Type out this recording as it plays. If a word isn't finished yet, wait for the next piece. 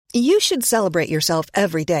You should celebrate yourself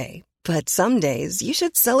every day, but some days you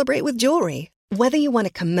should celebrate with jewelry. Whether you want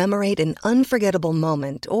to commemorate an unforgettable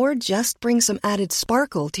moment or just bring some added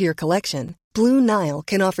sparkle to your collection, Blue Nile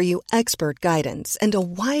can offer you expert guidance and a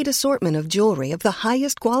wide assortment of jewelry of the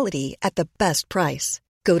highest quality at the best price.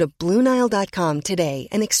 Go to BlueNile.com today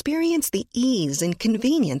and experience the ease and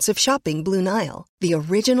convenience of shopping Blue Nile, the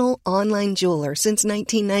original online jeweler since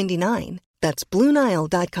 1999. That's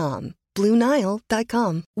BlueNile.com.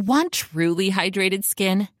 BlueNile.com. Want truly hydrated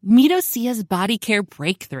skin? Meet Osea's Body Care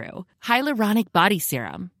Breakthrough Hyaluronic Body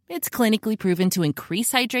Serum. It's clinically proven to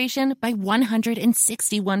increase hydration by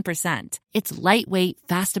 161%. It's lightweight,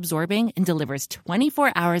 fast-absorbing, and delivers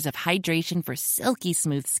 24 hours of hydration for silky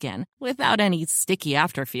smooth skin without any sticky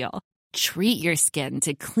afterfeel. Treat your skin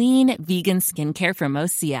to clean, vegan skincare from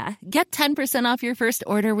Osea. Get 10% off your first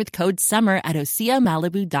order with code SUMMER at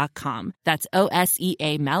OseaMalibu.com. That's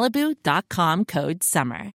OSEA Malibu.com, code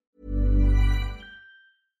SUMMER.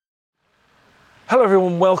 Hello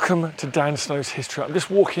everyone, welcome to Dan Snow's History. I'm just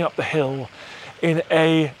walking up the hill in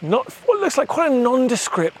what looks like quite a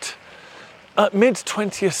nondescript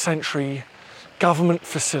mid-20th century government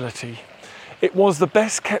facility. It was the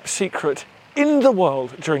best kept secret in the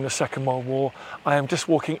world during the Second World War. I am just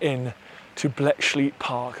walking in to Bletchley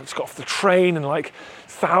Park. I've just got off the train and like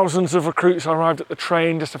thousands of recruits arrived at the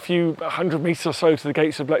train just a few 100 metres or so to the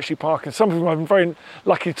gates of Bletchley Park, and some of them I've been very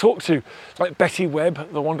lucky to talk to, like Betty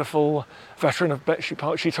Webb, the wonderful veteran of Bletchley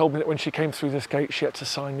Park. She told me that when she came through this gate she had to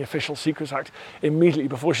sign the Official Secrets Act immediately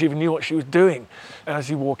before she even knew what she was doing. And as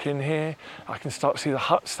you walk in here, I can start to see the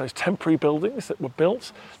huts, those temporary buildings that were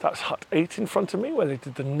built. That's Hut 8 in front of me, where they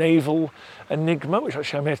did the naval Enigma, which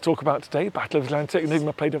actually I'm here to talk about today. Battle of Atlantic.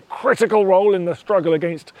 Enigma played a critical role in the struggle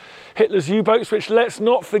against Hitler's U-boats, which, let's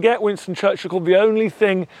not forget, Winston Churchill called the only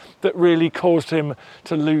thing that really caused him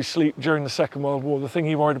to lose sleep during the Second World War. The thing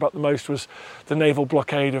he worried about the most was the naval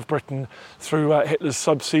blockade of Britain through Hitler's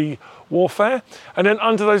subsea warfare. And then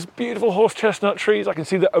under those beautiful horse chestnut trees, I can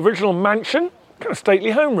see the original mansion, kind of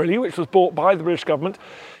stately home really, which was bought by the British government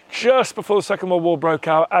just before the Second World War broke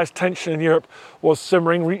out, as tension in Europe was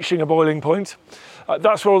simmering, reaching a boiling point.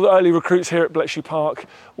 That's where all the early recruits here at Bletchley Park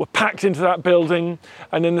were packed into that building.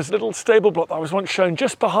 And then this little stable block that I was once shown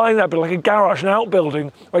just behind that building, like a garage, an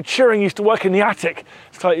outbuilding, where Turing used to work in the attic.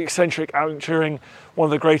 Slightly eccentric Alan Turing, one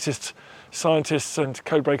of the greatest scientists and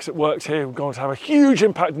code breakers that worked here, who going to have a huge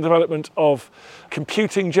impact in the development of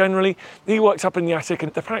computing generally. He worked up in the attic,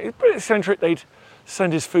 and apparently it's pretty eccentric. They'd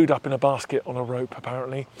send his food up in a basket on a rope,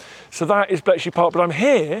 apparently. So that is Bletchley Park. But I'm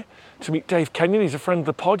here to meet Dave Kenyon. He's a friend of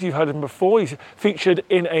the pod. You've heard him before. He's featured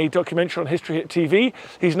in a documentary on History Hit TV.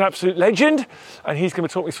 He's an absolute legend, and he's going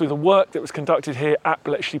to talk me through the work that was conducted here at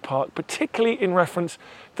Bletchley Park, particularly in reference to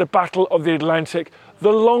the Battle of the Atlantic,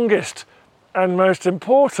 the longest and most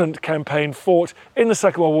important campaign fought in the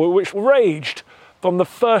Second World War, which raged from the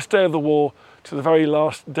first day of the war to the very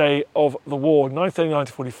last day of the war, 1939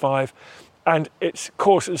 to 45. And its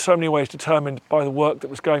course in so many ways determined by the work that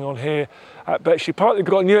was going on here at Bletchley Park. They've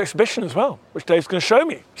got a new exhibition as well, which Dave's going to show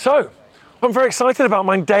me. So, I'm very excited about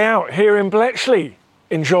my day out here in Bletchley.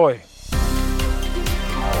 Enjoy.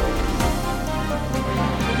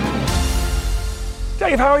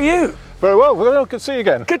 Dave, how are you? Very well, good to see you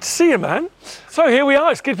again. Good to see you, man. So here we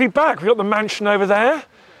are, it's good to be back. We've got the mansion over there,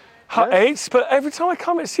 Hut 8, but every time I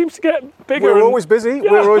come it seems to get bigger. We're always busy,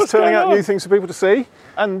 Yeah, we're always what's turning going out on? new things for people to see.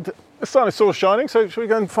 And the sun is sort of shining, so should we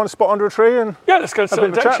go and find a spot under a tree and Yeah, let's go and have sit a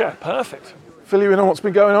on bit the of a deck chat? chair. Perfect. Fill you in on what's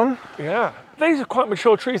been going on? Yeah. These are quite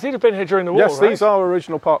mature trees. These have been here during the war, Yes, right? these are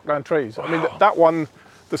original parkland trees. I mean, that one,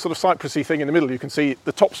 the sort of cypressy thing in the middle, you can see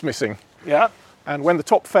the top's missing. Yeah. And when the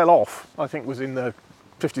top fell off, I think was in the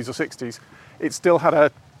 50s or 60s, it still had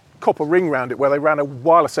a copper ring round it where they ran a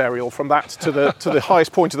wireless aerial from that to the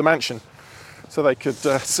highest point of the mansion, so they could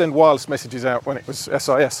send wireless messages out when it was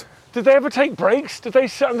SIS. Did they ever take breaks? Did they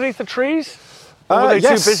sit underneath the trees? Or were they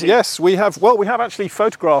Yes, too busy? yes, we have actually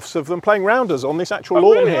photographs of them playing rounders on this actual Oh,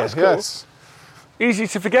 lawn really? here. That's cool. Yes. Easy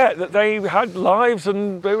to forget that they had lives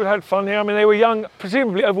and they would have had fun here. I mean, they were young,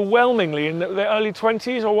 presumably overwhelmingly in their early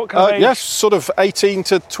 20s, or what kind of age? Yes, sort of 18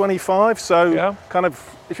 to 25, so Yeah. kind of,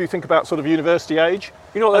 if you think about sort of university age.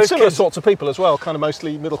 You know what And those similar kids- sorts of people as well, kind of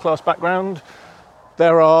mostly middle-class background.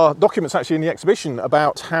 There are documents actually in the exhibition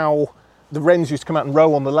about how the wrens used to come out and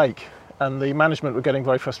row on the lake, and the management were getting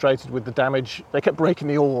very frustrated with the damage. They kept breaking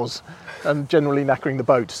the oars and generally knackering the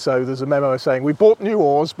boat. So there's a memo saying, we bought new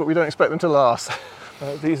oars, but we don't expect them to last.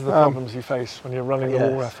 These are the problems you face when you're running the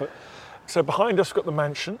war yes. effort. So behind us, we've got the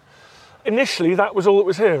mansion. Initially, that was all that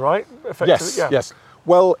was here, right? Yes, yes.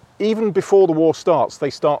 Well, even before the war starts, they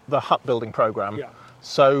start the hut building programme. Yeah.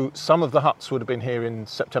 So some of the huts would have been here in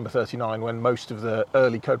September 39 when most of the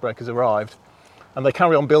early codebreakers arrived. And they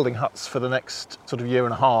carry on building huts for the next sort of year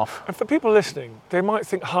and a half. And for people listening, they might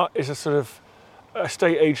think hut is a sort of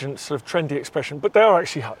estate agent sort of trendy expression, but they are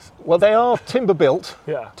actually huts. Well, they are timber built,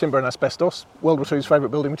 Yeah. timber and asbestos, World War II's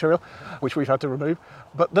favourite building material, which we've had to remove.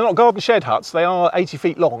 But they're not garden shed huts, they are 80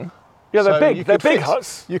 feet long. Yeah, they're So big. you They're could big fit-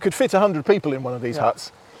 huts. You could fit 100 people in one of these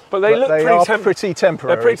huts. But they look they pretty, are pretty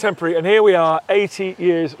temporary. They're pretty temporary. And here we are 80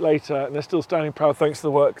 years later, and they're still standing proud thanks to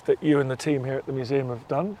the work that you and the team here at the museum have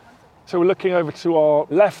done. So we're looking over to our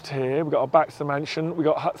left here. We've got our back to the mansion. We've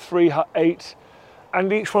got hut 3, hut 8,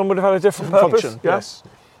 and each one would have had a different purpose. function, yeah? yes.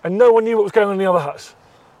 And no one knew what was going on in the other huts.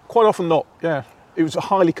 Quite often not, yeah. It was a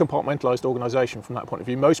highly compartmentalised organisation from that point of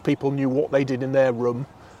view. Most people knew what they did in their room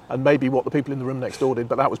and maybe what the people in the room next door did,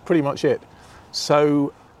 but that was pretty much it.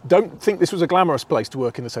 So don't think this was a glamorous place to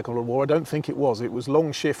work in the Second World War. I don't think it was. It was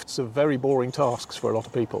long shifts of very boring tasks for a lot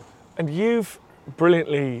of people. And you've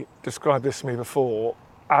brilliantly described this to me before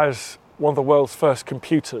as one of the world's first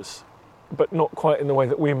computers, but not quite in the way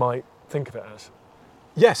that we might think of it as.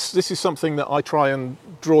 Yes, this is something that I try and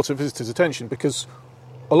draw to visitors' attention because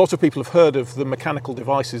a lot of people have heard of the mechanical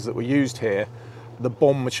devices that were used here, the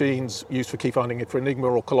bomb machines used for key finding for Enigma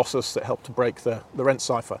or Colossus that helped to break the Rent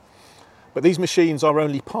cipher. But these machines are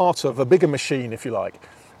only part of a bigger machine, if you like,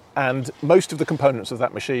 and most of the components of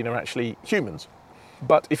that machine are actually humans.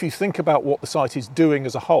 But if you think about what the site is doing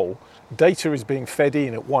as a whole, data is being fed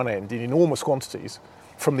in at one end in enormous quantities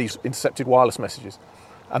from these intercepted wireless messages.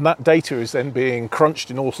 And that data is then being crunched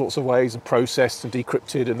in all sorts of ways and processed and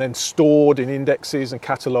decrypted and then stored in indexes and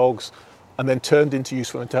catalogues and then turned into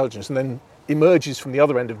useful intelligence and then emerges from the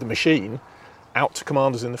other end of the machine out to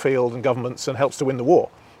commanders in the field and governments and helps to win the war.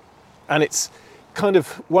 And it's kind of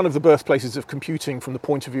one of the birthplaces of computing from the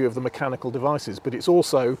point of view of the mechanical devices, but it's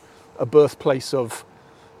also a birthplace of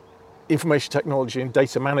information technology and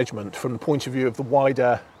data management from the point of view of the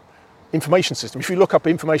wider information system. If you look up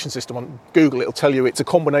information system on Google, it'll tell you it's a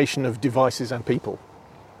combination of devices and people.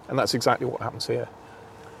 And that's exactly what happens here.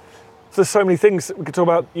 There's so many things that we could talk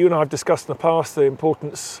about. You and I have discussed in the past the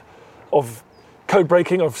importance of code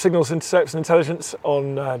breaking, of signals, intercepts and intelligence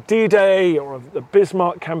on D-Day or the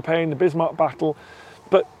Bismarck campaign, the Bismarck battle.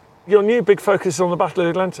 But your new big focus is on the Battle of the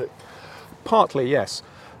Atlantic. Partly, yes.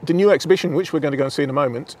 The new exhibition, which we're going to go and see in a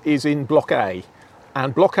moment, is in Block A.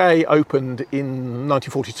 And Block A opened in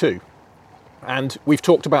 1942. And we've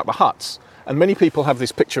talked about the huts, and many people have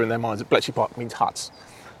this picture in their minds that Bletchley Park means huts.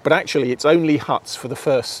 But actually it's only huts for the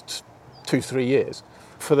first 2-3 years.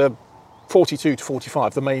 For the 42 to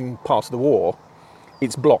 45, the main part of the war,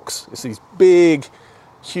 it's blocks. It's these big,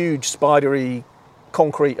 huge, spidery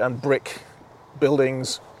concrete and brick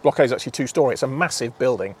buildings. Block A is actually 2-storey. It's a massive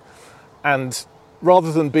building. And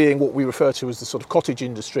rather than being what we refer to as the sort of cottage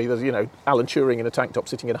industry, there's, you know, Alan Turing in a tank top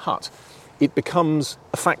sitting in a hut, it becomes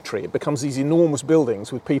a factory. It becomes these enormous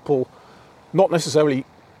buildings with people, not necessarily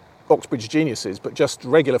Oxbridge geniuses, but just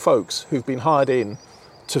regular folks who've been hired in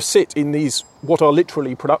to sit in these, what are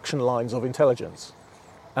literally production lines of intelligence.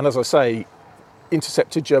 And as I say,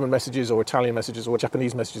 intercepted German messages or Italian messages or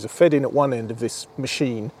Japanese messages are fed in at one end of this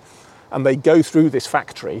machine, and they go through this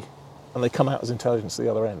factory and they come out as intelligence at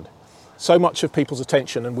the other end. So much of people's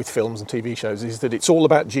attention, and with films and TV shows, is that it's all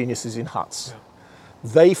about geniuses in huts. Yeah.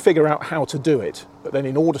 They figure out how to do it, but then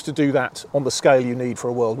in order to do that on the scale you need for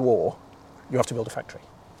a world war, you have to build a factory.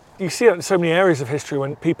 You see that in so many areas of history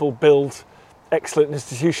when people build excellent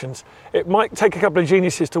institutions. It might take a couple of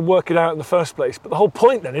geniuses to work it out in the first place, but the whole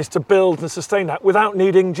point then is to build and sustain that without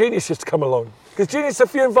needing geniuses to come along. Because geniuses are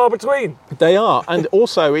few and far between. They are, and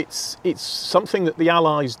also it's something that the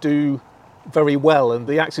Allies do very well, and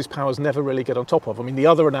the Axis powers never really get on top of. I mean, the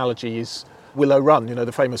other analogy is Willow Run, you know,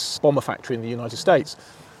 the famous bomber factory in the United States,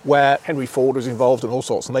 where Henry Ford was involved in all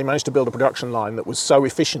sorts, and they managed to build a production line that was so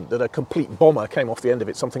efficient that a complete bomber came off the end of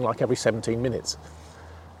it something like every 17 minutes.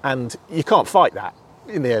 And you can't fight that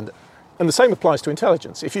in the end. And the same applies to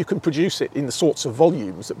intelligence. If you can produce it in the sorts of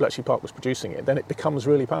volumes that Bletchley Park was producing it, then it becomes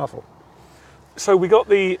really powerful. So we got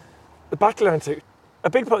the Battle of the Atlantic. A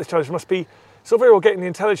big part of this challenge must be, it's all very well getting the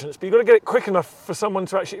intelligence, but you've got to get it quick enough for someone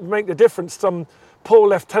to actually make the difference. Some poor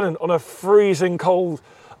lieutenant on a freezing cold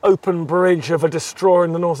open bridge of a destroyer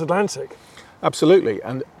in the North Atlantic. Absolutely,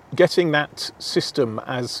 and getting that system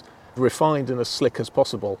as refined and as slick as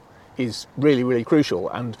possible is really, really crucial.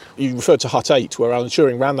 And you referred to Hut 8, where Alan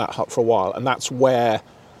Turing ran that hut for a while, and that's where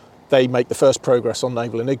they make the first progress on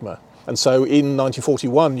Naval Enigma. And so in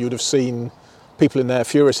 1941, you'd have seen people in there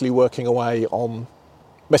furiously working away on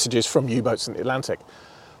messages from U-boats in the Atlantic.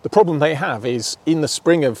 The problem they have is in the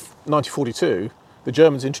spring of 1942, the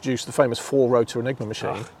Germans introduced the famous 4-rotor Enigma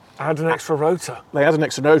machine. Add an extra rotor. They add an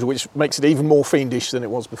extra rotor, which makes it even more fiendish than it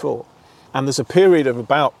was before. And there's a period of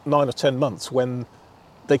about 9 or 10 months when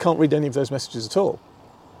they can't read any of those messages at all.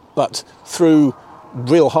 But through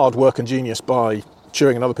real hard work and genius by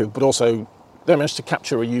Turing and other people, but also they managed to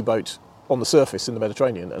capture a U-boat on the surface in the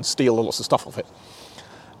Mediterranean and steal lots of stuff off it.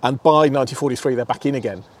 And by 1943, they're back in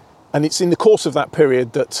again. And it's in the course of that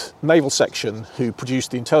period that Naval Section, who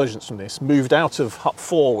produced the intelligence from this, moved out of Hut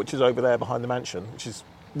 4, which is over there behind the mansion, which is,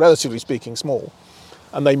 relatively speaking, small.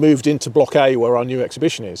 And they moved into Block A, where our new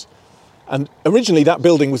exhibition is. And originally, that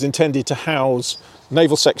building was intended to house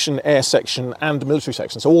Naval Section, Air Section, and Military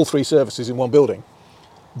Section, so all three services in one building.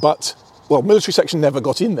 But, well, Military Section never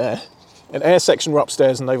got in there, and Air Section were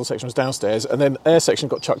upstairs and Naval Section was downstairs, and then Air Section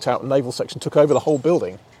got chucked out and Naval Section took over the whole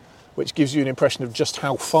building, which gives you an impression of just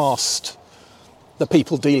how fast the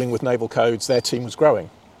people dealing with naval codes, their team was growing.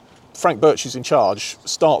 Frank Birch, who's in charge,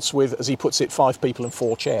 starts with, as he puts it, 5 people and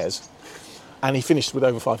 4 chairs, and he finished with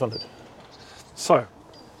over 500. So,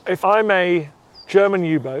 if I'm a German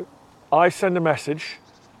U-boat, I send a message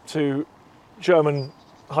to German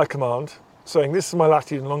High Command saying, this is my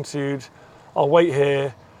latitude and longitude, I'll wait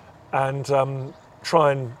here and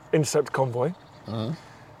try and intercept a convoy. Mm-hmm.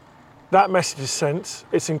 That message is sent,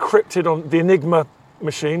 it's encrypted on the Enigma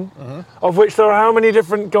machine, of which there are how many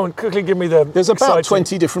different, go on, quickly give me the There's about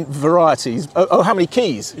 20 different varieties. Oh, how many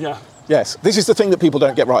keys? Yeah. Yes, this is the thing that people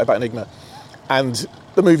don't get right about Enigma, and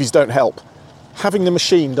the movies don't help. Having the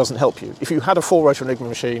machine doesn't help you. If you had a 4-rotor Enigma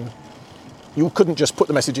machine, you couldn't just put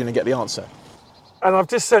the message in and get the answer. And I've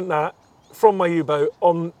just sent that from my U-boat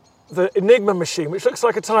on the Enigma machine, which looks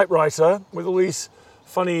like a typewriter with all these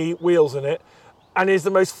funny wheels in it, and is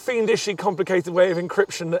the most fiendishly complicated way of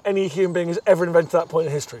encryption that any human being has ever invented at that point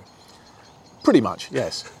in history. Pretty much,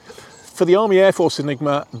 yes. For the Army Air Force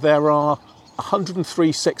Enigma, there are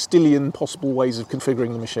 103 sextillion possible ways of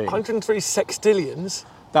configuring the machine. 103 sextillions?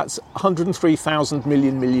 That's 103,000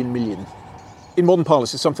 million. In modern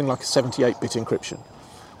parlance, it's something like a 78-bit encryption.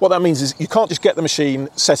 What that means is you can't just get the machine,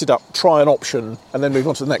 set it up, try an option, and then move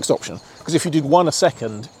on to the next option. Because if you did one a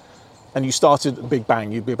second, and you started at the Big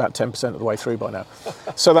Bang, you'd be about 10% of the way through by now.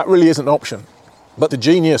 So that really isn't an option. But the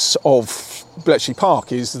genius of Bletchley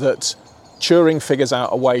Park is that Turing figures out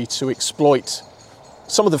a way to exploit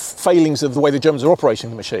some of the failings of the way the Germans are operating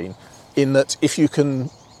the machine, in that if you can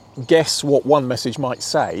guess what one message might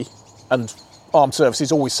say, and armed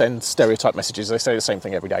services always send stereotype messages, they say the same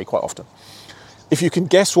thing every day quite often. If you can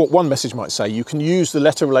guess what one message might say, you can use the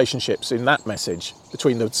letter relationships in that message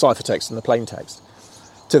between the ciphertext and the plain text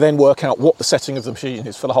to then work out what the setting of the machine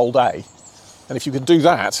is for the whole day. And if you can do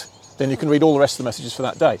that, then you can read all the rest of the messages for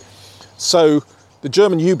that day. So the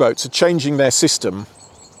German U-boats are changing their system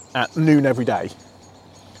at noon every day.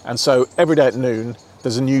 And so every day at noon,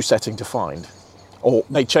 there's a new setting to find. Or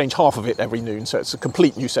they change half of it every noon, so it's a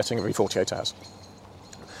complete new setting every 48 hours.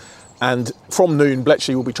 And from noon,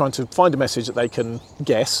 Bletchley will be trying to find a message that they can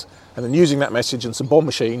guess, and then using that message and some bomb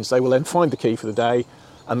machines, they will then find the key for the day,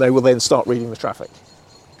 and they will then start reading the traffic.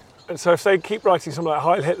 And so if they keep writing something like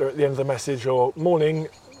Heil Hitler at the end of the message, or morning,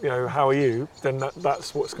 you know, how are you, then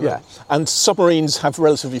that's what's going to happen. Yeah, and submarines have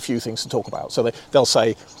relatively few things to talk about. So they'll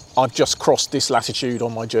say, I've just crossed this latitude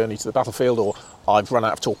on my journey to the battlefield, or I've run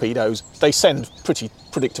out of torpedoes. They send pretty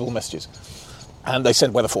predictable messages. And they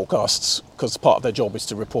send weather forecasts, because part of their job is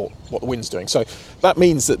to report what the wind's doing. So that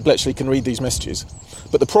means that Bletchley can read these messages.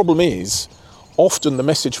 But the problem is, often the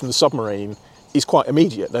message from the submarine is quite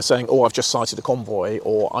immediate. They're saying, oh, I've just sighted a convoy,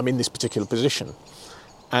 or I'm in this particular position.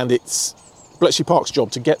 And it's Bletchley Park's job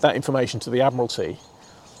to get that information to the Admiralty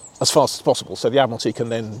as fast as possible, so the Admiralty can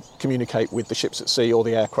then communicate with the ships at sea or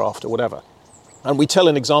the aircraft or whatever. And we tell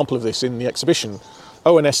an example of this in the exhibition.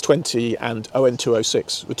 ONS-20 and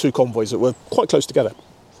ON-206 were 2 convoys that were quite close together.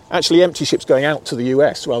 Actually empty ships going out to the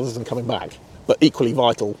US rather than coming back, but equally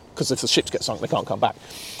vital, because if the ships get sunk, they can't come back.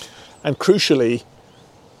 And crucially,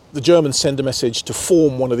 the Germans send a message to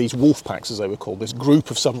form one of these wolf packs, as they were called, this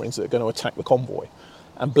group of submarines that are going to attack the convoy.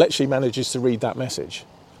 And Bletchley manages to read that message,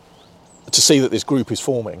 to see that this group is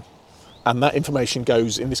forming. And that information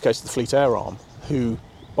goes, in this case, to the Fleet Air Arm, who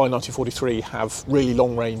by 1943 have really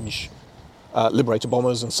long-range Liberator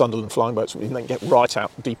bombers and Sunderland flying boats, and then get right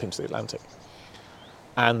out deep into the Atlantic.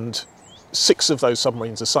 And 6 of those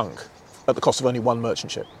submarines are sunk at the cost of only 1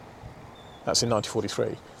 merchant ship. That's in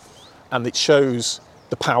 1943. And it shows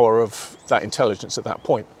the power of that intelligence at that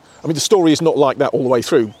point. I mean, the story is not like that all the way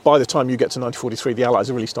through. By the time you get to 1943, the Allies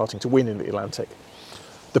are really starting to win in the Atlantic.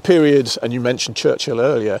 The period, and you mentioned Churchill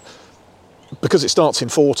earlier, because it starts in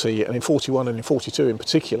 40, and in 41 and in 42 in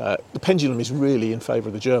particular, the pendulum is really in favour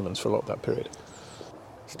of the Germans for a lot of that period.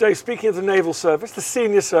 So Dave, speaking of the naval service, the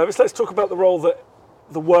senior service, let's talk about the role that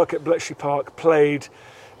the work at Bletchley Park played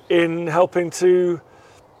in helping to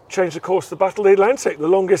change the course of the Battle of the Atlantic, the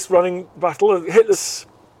longest running battle of Hitler's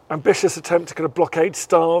ambitious attempt to kind of blockade,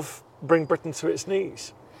 starve, bring Britain to its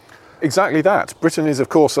knees. Exactly that. Britain is, of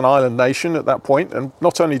course, an island nation at that point, and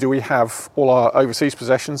not only do we have all our overseas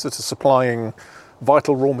possessions that are supplying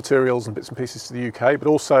vital raw materials and bits and pieces to the UK, but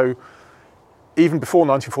also, even before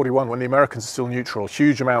 1941, when the Americans are still neutral,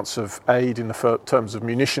 huge amounts of aid in the terms of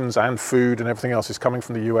munitions and food and everything else is coming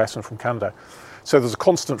from the US and from Canada. So there's a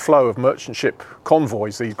constant flow of merchant ship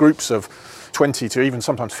convoys, these groups of 20 to even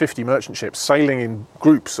sometimes 50 merchant ships sailing in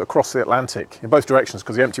groups across the Atlantic in both directions,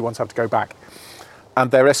 because the empty ones have to go back. And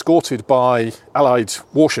they're escorted by Allied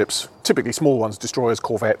warships, typically small ones, destroyers,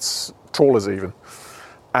 corvettes, trawlers even.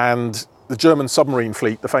 And the German submarine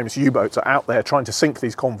fleet, the famous U-boats, are out there trying to sink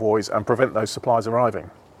these convoys and prevent those supplies arriving.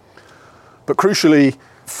 But crucially,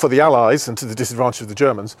 for the Allies and to the disadvantage of the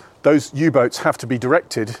Germans, those U-boats have to be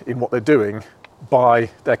directed in what they're doing by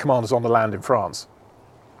their commanders on the land in France.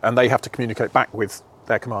 And they have to communicate back with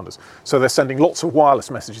their commanders. So they're sending lots of wireless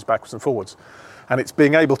messages backwards and forwards. And it's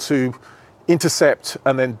being able to intercept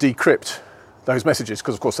and then decrypt those messages,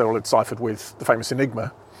 because of course they're all enciphered with the famous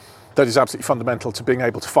Enigma, that is absolutely fundamental to being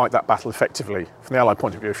able to fight that battle effectively from the Allied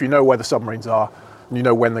point of view. If you know where the submarines are and you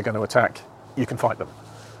know when they're going to attack, you can fight them.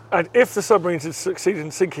 And if the submarines had succeeded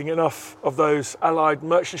in sinking enough of those Allied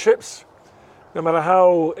merchant ships, no matter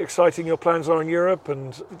how exciting your plans are in Europe,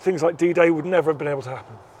 and things like D-Day would never have been able to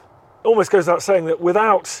happen. It almost goes without saying that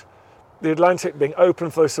without the Atlantic being open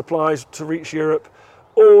for those supplies to reach Europe,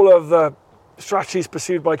 all of the strategies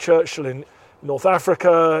pursued by Churchill in North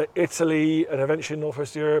Africa, Italy, and eventually in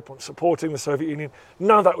Northwest Europe, supporting the Soviet Union,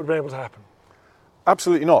 none of that would have been able to happen.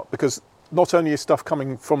 Absolutely not, because not only is stuff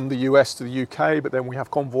coming from the US to the UK, but then we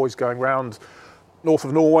have convoys going around north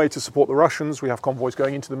of Norway to support the Russians. We have convoys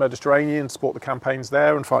going into the Mediterranean to support the campaigns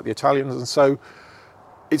there and fight the Italians. And so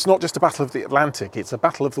it's not just a battle of the Atlantic, it's a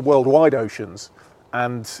battle of the worldwide oceans.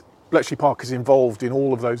 And Bletchley Park is involved in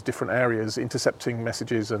all of those different areas, intercepting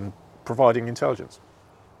messages and providing intelligence.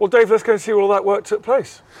 Well, Dave, let's go and see where all that work took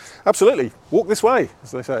place. Absolutely. Walk this way, as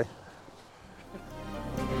they say.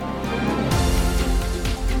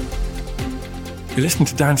 You're listening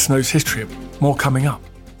to Dan Snow's History. More coming up.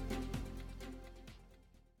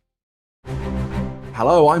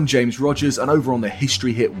 Hello, I'm James Rogers, and over on the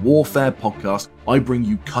History Hit Warfare podcast, I bring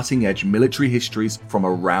you cutting-edge military histories from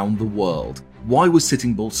around the world. Why was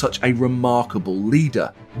Sitting Bull such a remarkable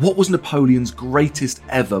leader? What was Napoleon's greatest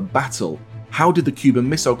ever battle? How did the Cuban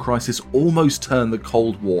Missile Crisis almost turn the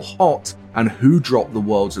Cold War hot? And who dropped the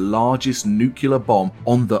world's largest nuclear bomb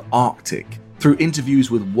on the Arctic? Through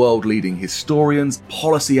interviews with world-leading historians,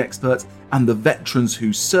 policy experts, and the veterans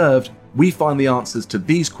who served, we find the answers to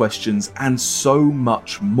these questions and so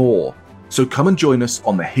much more. So come and join us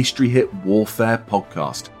on the History Hit Warfare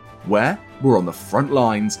podcast, where we're on the front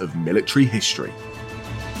lines of military history.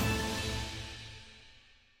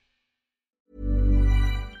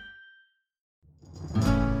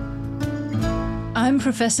 I'm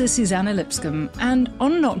Professor Susanna Lipscomb, and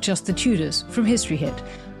on Not Just the Tudors from History Hit,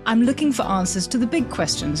 I'm looking for answers to the big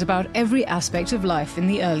questions about every aspect of life in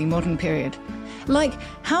the early modern period. Like,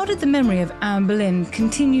 how did the memory of Anne Boleyn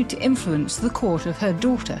continue to influence the court of her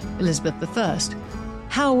daughter, Elizabeth I?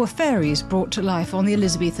 How were fairies brought to life on the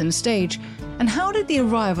Elizabethan stage? And how did the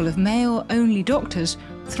arrival of male-only doctors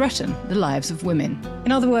threaten the lives of women?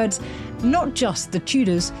 In other words, not just the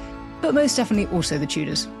Tudors, but most definitely also the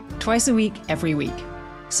Tudors. Twice a week, every week.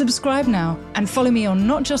 Subscribe now and follow me on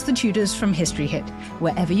Not Just the Tudors from History Hit,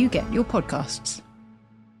 wherever you get your podcasts.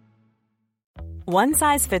 One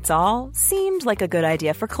size fits all seemed like a good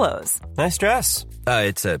idea for clothes. Nice dress.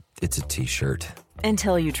 It's a t-shirt.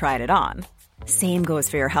 Until you tried it on. Same goes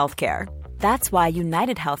for your healthcare. That's why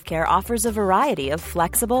United Healthcare offers a variety of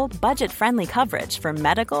flexible, budget-friendly coverage for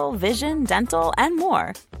medical, vision, dental, and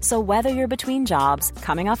more. So whether you're between jobs,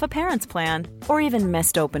 coming off a parent's plan, or even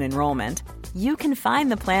missed open enrollment, you can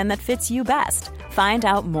find the plan that fits you best. Find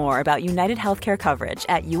out more about United Healthcare coverage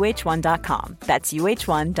at uh1.com. That's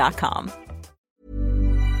uh1.com.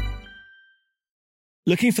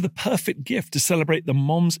 Looking for the perfect gift to celebrate the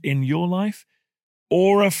moms in your life?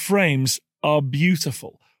 Aura frames are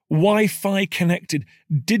beautiful, Wi-Fi connected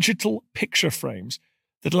digital picture frames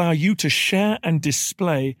that allow you to share and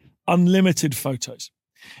display unlimited photos.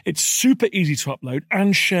 It's super easy to upload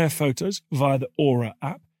and share photos via the Aura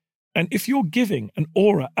app. And if you're giving an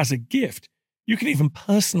Aura as a gift, you can even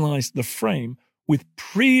personalize the frame with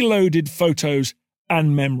preloaded photos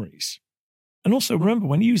and memories. And also remember,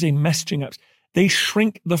 when using messaging apps, they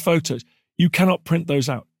shrink the photos. You cannot print those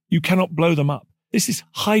out. You cannot blow them up. This is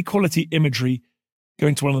high-quality imagery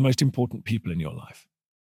going to one of the most important people in your life.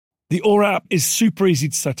 The Aura app is super easy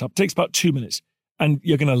to set up. It takes about 2 minutes, and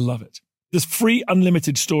you're going to love it. There's free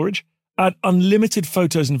unlimited storage, add unlimited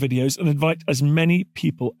photos and videos, and invite as many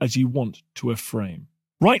people as you want to a frame.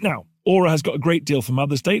 Right now, Aura has got a great deal for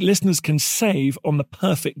Mother's Day. Listeners can save on the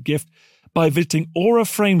perfect gift by visiting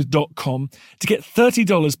auraframes.com to get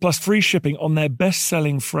 $30 plus free shipping on their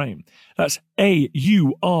best-selling frame. That's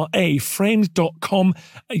AURA frames.com.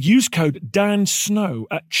 Use code DANSNOW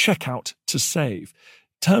at checkout to save.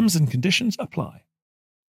 Terms and conditions apply.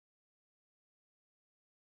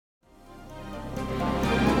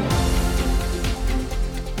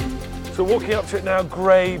 So walking up to it now,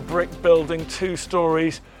 grey brick building, 2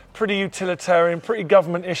 stories. Pretty utilitarian, pretty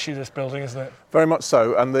government issue, this building, isn't it? Very much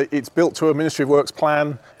so, and it's built to a Ministry of Works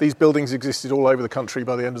plan. These buildings existed all over the country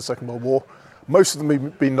by the end of the Second World War. Most of them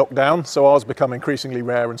have been knocked down, so ours become increasingly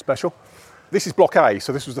rare and special. This is Block A,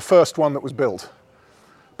 so this was the first one that was built.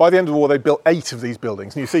 By the end of the war, they built 8 of these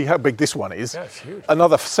buildings, and you see how big this one is. Yeah, it's huge.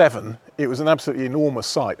 Another 7. It was an absolutely enormous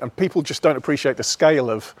site, and people just don't appreciate the scale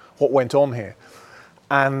of what went on here.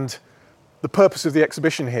 And the purpose of the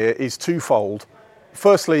exhibition here is twofold.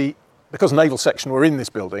 Firstly, because Naval Section were in this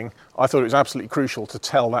building, I thought it was absolutely crucial to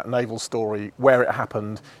tell that naval story, where it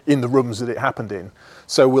happened, in the rooms that it happened in.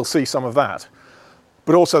 So we'll see some of that.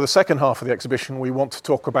 But also the second half of the exhibition, we want to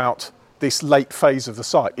talk about this late phase of the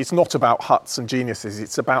site. It's not about huts and geniuses,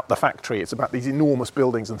 it's about the factory, it's about these enormous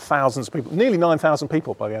buildings and thousands of people, nearly 9,000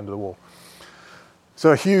 people by the end of the war.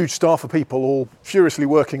 So a huge staff of people all furiously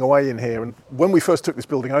working away in here. And when we first took this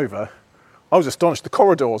building over, I was astonished. The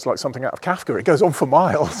corridor's like something out of Kafka. It goes on for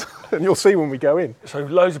miles, and you'll see when we go in. So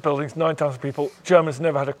loads of buildings, 9,000 people. Germans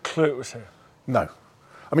never had a clue it was here. No.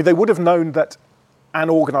 I mean, they would have known that an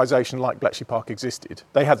organisation like Bletchley Park existed.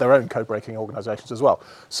 They had their own code-breaking organisations as well.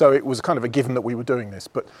 So it was kind of a given that we were doing this.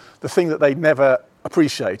 But the thing that they never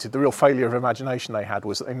appreciated, the real failure of imagination they had,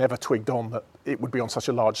 was that they never twigged on that it would be on such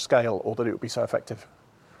a large scale or that it would be so effective.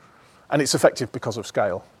 And it's effective because of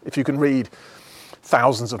scale. If you can read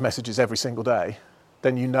thousands of messages every single day,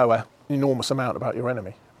 then you know an enormous amount about your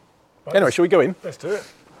enemy. Right. Anyway, shall we go in? Let's do it.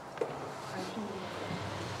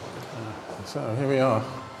 So here we are.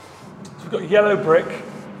 So we've got yellow brick,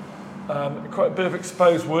 quite a bit of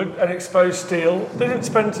exposed wood and exposed steel. They didn't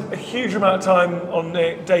spend a huge amount of time on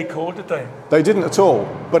the decor, did they? They didn't at all,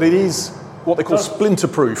 but it is what they call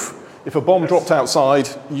splinter-proof. If a bomb dropped outside,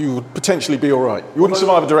 you would potentially be all right. You wouldn't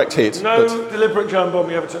survive a direct hit. No deliberate German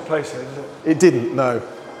bombing ever took place here, did it? It didn't, no.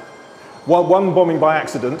 One bombing by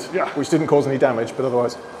accident, which didn't cause any damage, but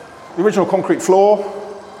otherwise. The original concrete floor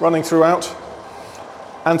running throughout,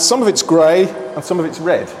 and some of it's grey and some of it's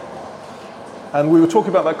red. And we were talking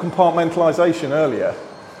about that compartmentalisation earlier.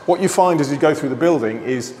 What you find as you go through the building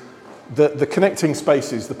is that the connecting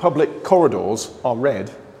spaces, the public corridors, are red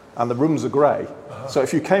and the rooms are grey. So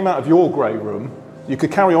if you came out of your grey room, you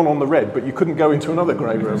could carry on the red, but you couldn't go into another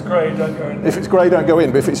grey room. If it's grey, don't go in. If it's grey, don't go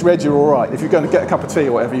in, but if it's red, you're all right. If you're going to get a cup of tea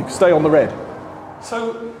or whatever, you can stay on the red.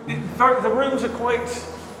 So the rooms are quite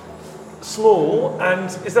small, and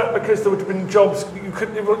is that because there would have been jobs, you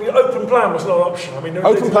couldn't, the open plan was not an option? I mean,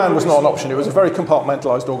 open plan was not an option. It was a very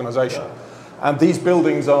compartmentalised organisation. Yeah. And these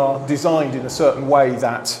buildings are designed in a certain way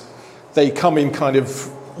that they come in kind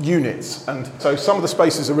of units, and so some of the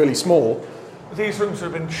spaces are really small. These rooms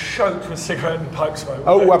have been choked with cigarette and pipe smoke.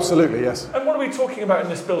 Oh, absolutely, yes. And what are we talking about in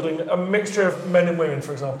this building? A mixture of men and women,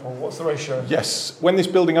 for example. What's the ratio? Yes. When this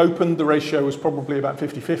building opened, the ratio was probably about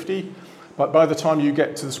 50-50. But by the time you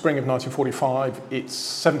get to the spring of 1945, it's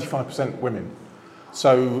 75% women.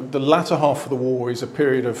 So the latter half of the war is a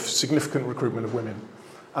period of significant recruitment of women.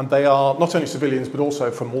 And they are not only civilians, but also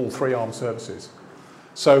from all 3 armed services.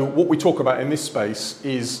 So what we talk about in this space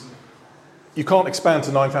is you can't expand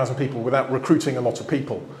to 9,000 people without recruiting a lot of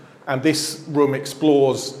people. And this room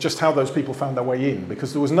explores just how those people found their way in,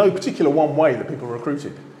 because there was no particular one way that people were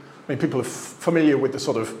recruited. I mean, people are familiar with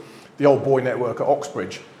the old boy network at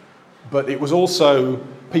Oxbridge, but it was also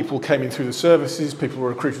people came in through the services, people were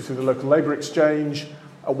recruited through the local labour exchange.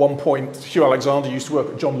 At one point, Hugh Alexander used to work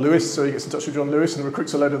at John Lewis, so he gets in touch with John Lewis and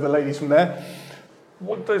recruits a load of the ladies from there.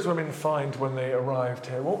 What did those women find when they arrived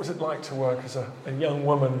here? What was it like to work as a young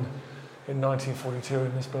woman in 1942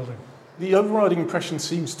 in this building? The overriding impression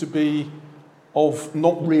seems to be of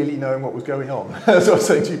not really knowing what was going on, as I was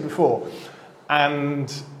saying to you before.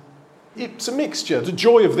 And it's a mixture. The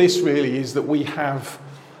joy of this really is that we have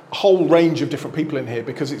a whole range of different people in here,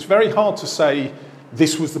 because it's very hard to say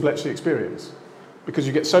this was the Bletchley experience, because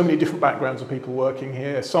you get so many different backgrounds of people working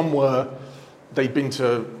here. Some they'd been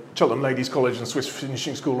to Cheltenham Ladies College and Swiss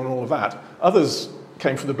Finishing School and all of that. Others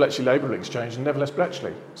came from the Bletchley Labour Exchange and never left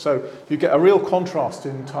Bletchley. So you get a real contrast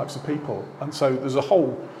in types of people. And so there's a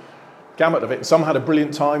whole gamut of it. Some had a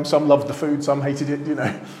brilliant time, some loved the food, some hated it, you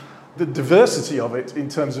know. The diversity of it in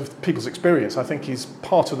terms of people's experience, I think, is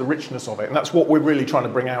part of the richness of it. And that's what we're really trying to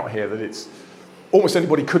bring out here, that it's almost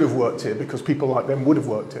anybody could have worked here because people like them would have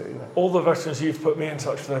worked here. You know? All the veterans you've put me in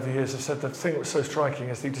touch with over the years have said the thing that was so striking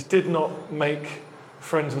is they just did not make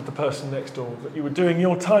friends with the person next door. That you were doing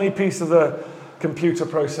your tiny piece of the computer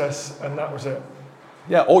process and that was it.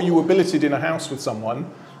 Yeah, or you were billeted in a house with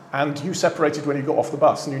someone and you separated when you got off the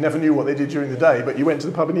bus and you never knew what they did during the day, but you went to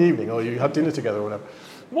the pub in the evening or you had dinner together or whatever.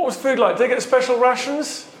 What was food like? Did they get special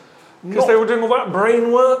rations? Because they were doing all that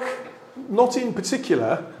brain work? Not in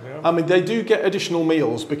particular. Yeah. I mean, they do get additional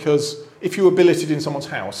meals because if you were billeted in someone's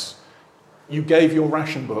house, you gave your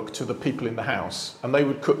ration book to the people in the house and they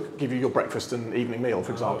would give you your breakfast and evening meal,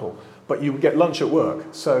 for example. But you would get lunch at work,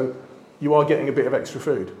 so you are getting a bit of extra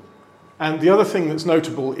food. And the other thing that's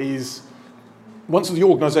notable is once the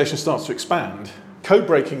organisation starts to expand, code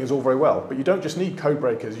breaking is all very well, but you don't just need code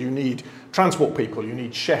breakers, you need transport people, you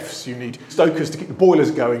need chefs, you need stokers to keep the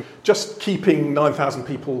boilers going. Just keeping 9,000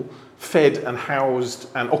 people fed and housed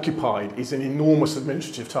and occupied is an enormous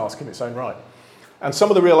administrative task in its own right. And some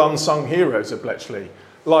of the real unsung heroes of Bletchley,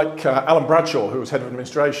 like Alan Bradshaw, who was head of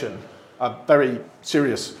administration, a very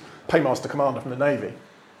serious paymaster commander from the Navy,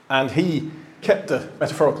 and he kept the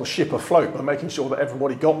metaphorical ship afloat by making sure that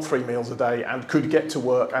everybody got 3 meals a day and could get to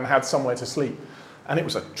work and had somewhere to sleep. And it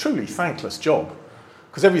was a truly thankless job,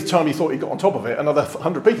 because every time he thought he got on top of it, another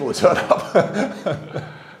 100 people would turn up.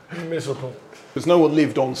 Miserable. Because no one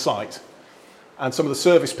lived on site. And some of the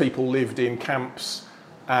service people lived in camps,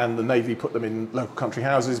 and the Navy put them in local country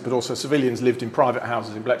houses, but also civilians lived in private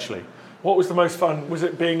houses in Bletchley. What was the most fun? Was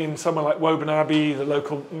it being in somewhere like Woburn Abbey, the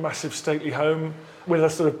local massive stately home, with a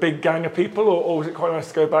sort of big gang of people, or was it quite nice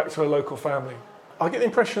to go back to a local family? I get the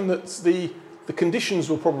impression that the conditions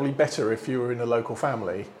were probably better if you were in a local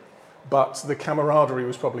family, but the camaraderie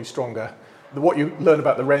was probably stronger. What you learn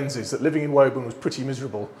about the Wrens is that living in Woburn was pretty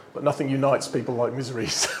miserable, but nothing unites people like misery.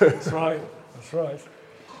 That's right, that's right.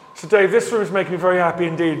 So Dave, this room is making me very happy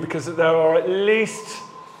indeed, because there are at least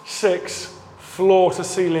 6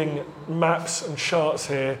 floor-to-ceiling maps and charts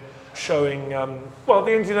here showing, well,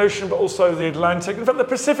 the Indian Ocean, but also the Atlantic, in fact, the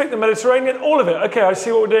Pacific, the Mediterranean, all of it. Okay, I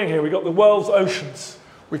see what we're doing here. We've got the world's oceans.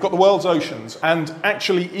 We've got the world's oceans, and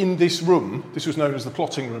actually in this room, this was known as the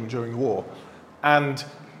plotting room during the war, and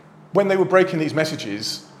when they were breaking these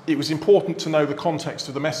messages, it was important to know the context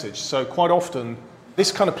of the message. So quite often,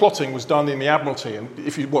 this kind of plotting was done in the Admiralty, and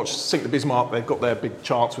if you watch Sink the Bismarck, they've got their big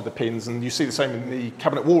charts with the pins, and you see the same in the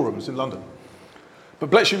Cabinet War Rooms in London. But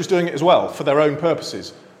Bletchley was doing it as well, for their own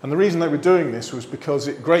purposes. And the reason they were doing this was because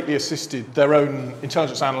it greatly assisted their own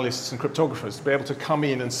intelligence analysts and cryptographers to be able to come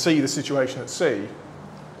in and see the situation at sea.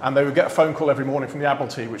 And they would get a phone call every morning from the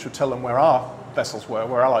Admiralty, which would tell them where our vessels were,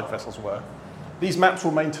 where Allied vessels were. These maps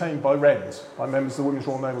were maintained by Wrens, by members of the Women's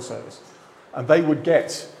Royal Naval Service. And they would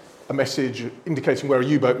get a message indicating where a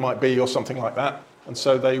U-boat might be or something like that. And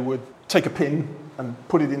so they would take a pin and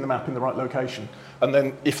put it in the map in the right location. And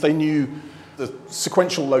then if they knew the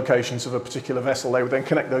sequential locations of a particular vessel, they would then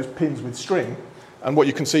connect those pins with string. And what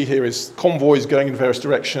you can see here is convoys going in various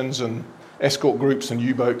directions and escort groups and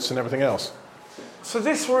U-boats and everything else. So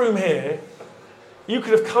this room here, you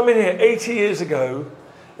could have come in here 80 years ago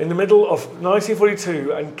in the middle of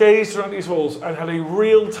 1942 and gazed around these walls and had a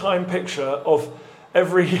real-time picture of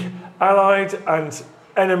every Allied and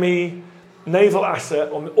enemy naval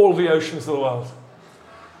asset on all the oceans of the world.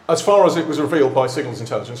 As far as it was revealed by signals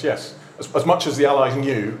intelligence, yes. As much as the Allies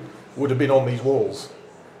knew would have been on these walls.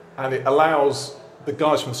 And it allows the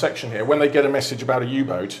guys from the section here, when they get a message about a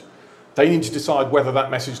U-boat, they need to decide whether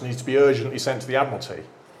that message needs to be urgently sent to the Admiralty.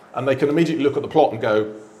 And they can immediately look at the plot and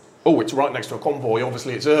go, oh, it's right next to a convoy,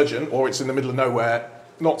 obviously it's urgent, or it's in the middle of nowhere,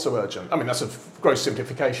 not so urgent. I mean, that's a gross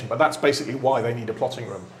simplification, but that's basically why they need a plotting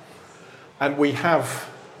room. And we have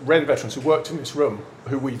Wren veterans who worked in this room,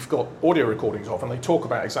 who we've got audio recordings of, and they talk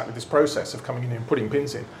about exactly this process of coming in and putting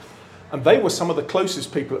pins in. And they were some of the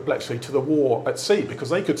closest people at Bletchley to the war at sea, because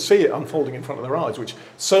they could see it unfolding in front of their eyes, which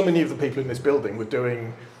so many of the people in this building were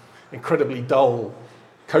doing incredibly dull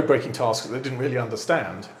code-breaking tasks that they didn't really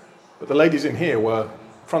understand. But the ladies in here were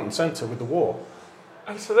front and centre with the war.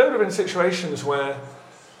 And so there would have been situations where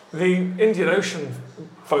the Indian Ocean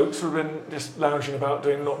folks would have been just lounging about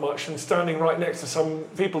doing not much and standing right next to some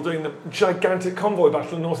people doing the gigantic convoy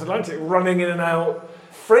battle in the North Atlantic, running in and out,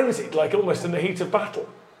 frenzied, like almost in the heat of battle.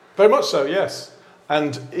 Very much so, yes.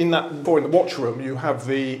 And in the watch room, you have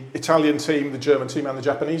the Italian team, the German team, and the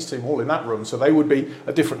Japanese team all in that room. So they would be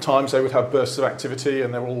at different times. They would have bursts of activity,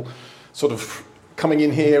 and they're all sort of coming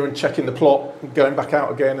in here and checking the plot, and going back out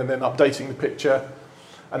again, and then updating the picture.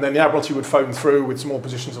 And then the Admiralty would phone through with some more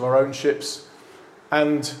positions of our own ships.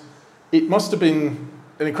 And it must have been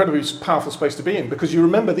an incredibly powerful space to be in, because you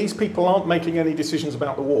remember these people aren't making any decisions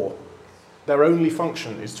about the war. Their only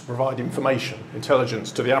function is to provide information,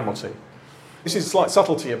 intelligence to the Admiralty. This is a slight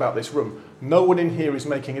subtlety about this room. No one in here is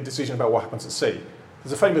making a decision about what happens at sea.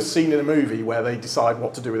 There's a famous scene in a movie where they decide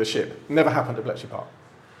what to do with a ship. Never happened at Bletchley Park.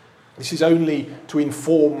 This is only to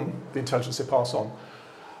inform the intelligence they pass on.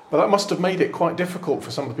 But that must have made it quite difficult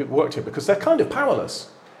for some of the people who worked here, because they're kind of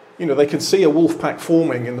powerless. You know, they can see a wolf pack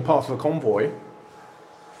forming in the path of the convoy.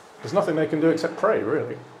 There's nothing they can do except pray,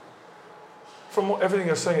 really. From everything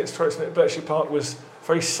you're saying, it strikes me that Bletchley Park was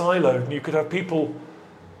very siloed, and you could have people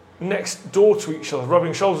next door to each other,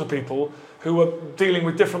 rubbing shoulders with people who were dealing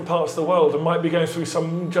with different parts of the world and might be going through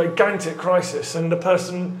some gigantic crisis, and the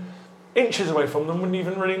person inches away from them wouldn't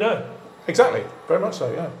even really know. Exactly, very much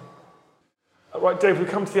so, yeah. Right, Dave, we've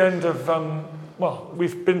come to the end of,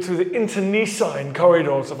 we've been through the internecine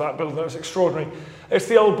corridors of that building. That was extraordinary. It's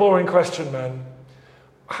the old boring question, man.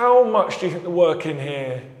 How much do you think the work in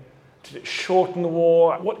here, did it shorten the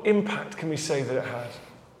war? What impact can we say that it had?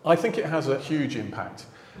 I think it has a huge impact.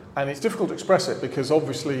 And it's difficult to express it because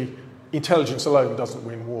obviously intelligence alone doesn't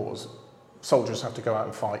win wars. Soldiers have to go out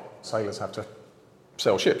and fight, sailors have to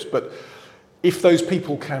sail ships. But if those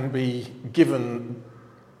people can be given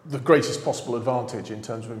the greatest possible advantage in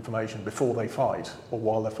terms of information before they fight or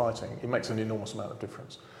while they're fighting, it makes an enormous amount of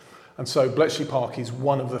difference. And so Bletchley Park is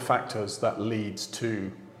one of the factors that leads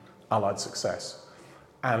to Allied success.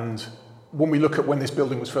 And when we look at when this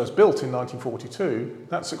building was first built in 1942,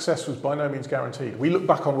 that success was by no means guaranteed. We look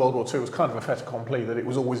back on World War II as kind of a fait accompli that it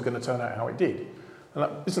was always going to turn out how it did. And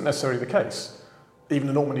that isn't necessarily the case. Even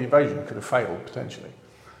the Normandy invasion could have failed, potentially.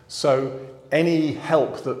 So any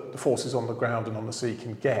help that the forces on the ground and on the sea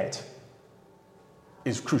can get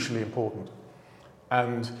is crucially important.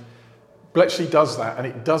 And Bletchley does that, and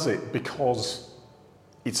it does it because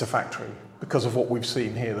it's a factory, because of what we've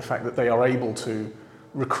seen here, the fact that they are able to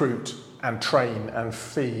recruit and train and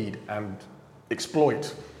feed and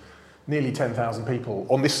exploit nearly 10,000 people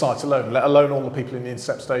on this site alone, let alone all the people in the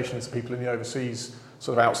intercept stations, the people in the overseas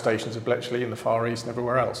sort of outstations of Bletchley in the Far East and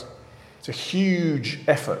everywhere else. It's a huge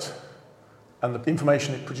effort, and the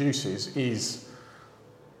information it produces is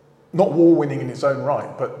not war-winning in its own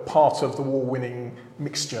right, but part of the war-winning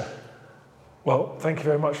mixture. Well, thank you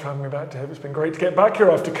very much for having me back, Dave. It's been great to get back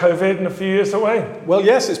here after COVID and a few years away. Well,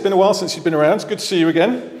 yes, it's been a while since you've been around. It's good to see you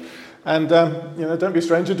again. And, don't be a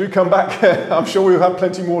stranger. Do come back. I'm sure we'll have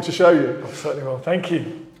plenty more to show you. I certainly will. Thank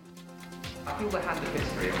you. I feel the hand of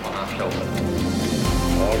history upon our shoulders.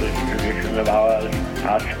 All this tradition of ours,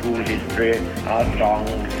 our school history, our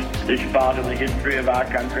songs, this part of the history of our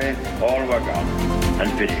country, all were gone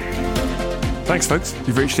and finished. Thanks, folks.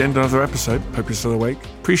 You've reached the end of another episode. Hope you're still awake.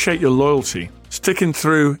 Appreciate your loyalty, sticking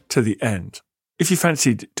through to the end. If you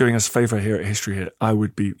fancied doing us a favour here at History Hit, I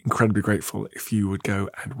would be incredibly grateful if you would go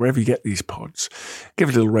and wherever you get these pods, give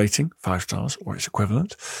it a little rating, 5 stars or its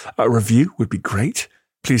equivalent. A review would be great.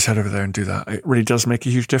 Please head over there and do that. It really does make a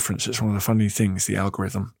huge difference. It's one of the funny things the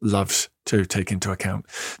algorithm loves to take into account.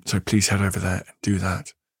 So please head over there and do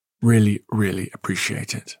that. Really, really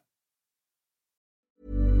appreciate it.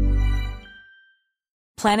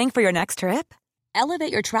 Planning for your next trip?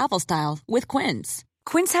 Elevate your travel style with Quince.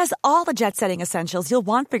 Quince has all the jet-setting essentials you'll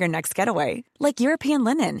want for your next getaway, like European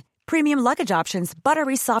linen, premium luggage options,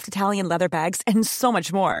 buttery soft Italian leather bags, and so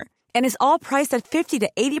much more. And is all priced at 50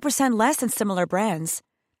 to 80% less than similar brands.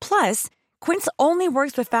 Plus, Quince only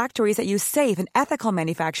works with factories that use safe and ethical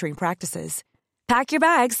manufacturing practices. Pack your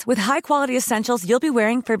bags with high-quality essentials you'll be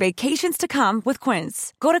wearing for vacations to come with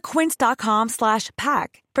Quince. Go to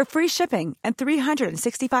quince.com/pack for free shipping and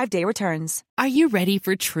 365-day returns. Are you ready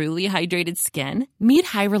for truly hydrated skin? Meet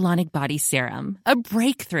Hyaluronic Body Serum, a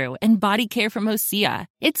breakthrough in body care from Osea.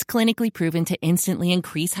 It's clinically proven to instantly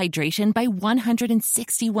increase hydration by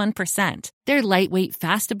 161%. Their lightweight,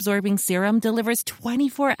 fast-absorbing serum delivers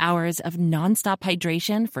 24 hours of nonstop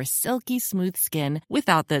hydration for silky smooth skin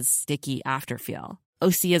without the sticky afterfeel.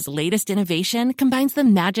 Osea's latest innovation combines the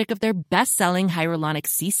magic of their best-selling Hyaluronic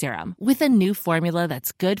Sea Serum with a new formula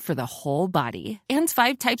that's good for the whole body and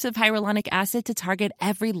 5 types of hyaluronic acid to target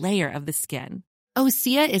every layer of the skin.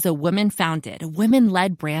 Osea is a women-founded,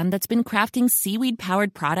 women-led brand that's been crafting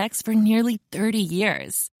seaweed-powered products for nearly 30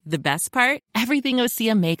 years. The best part? Everything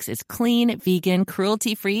Osea makes is clean, vegan,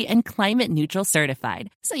 cruelty-free, and climate-neutral certified,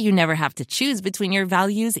 so you never have to choose between your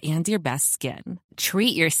values and your best skin.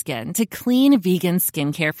 Treat your skin to clean, vegan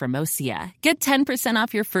skincare from Osea. Get 10%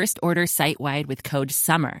 off your first order site-wide with code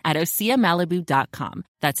SUMMER at OseaMalibu.com.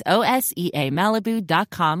 That's OSEA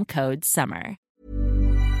Malibu.com, code SUMMER.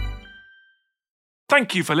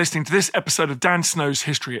 Thank you for listening to this episode of Dan Snow's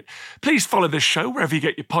History Hit. Please follow this show wherever you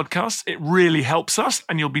get your podcasts. It really helps us,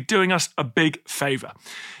 and you'll be doing us a big favour.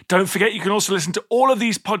 Don't forget, you can also listen to all of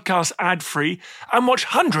these podcasts ad-free and watch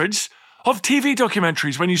hundreds of TV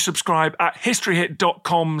documentaries when you subscribe at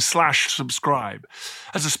historyhit.com/subscribe.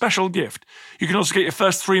 As a special gift, you can also get your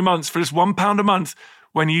first 3 months for just £1 a month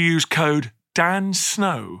when you use code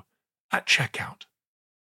DANSNOW at checkout.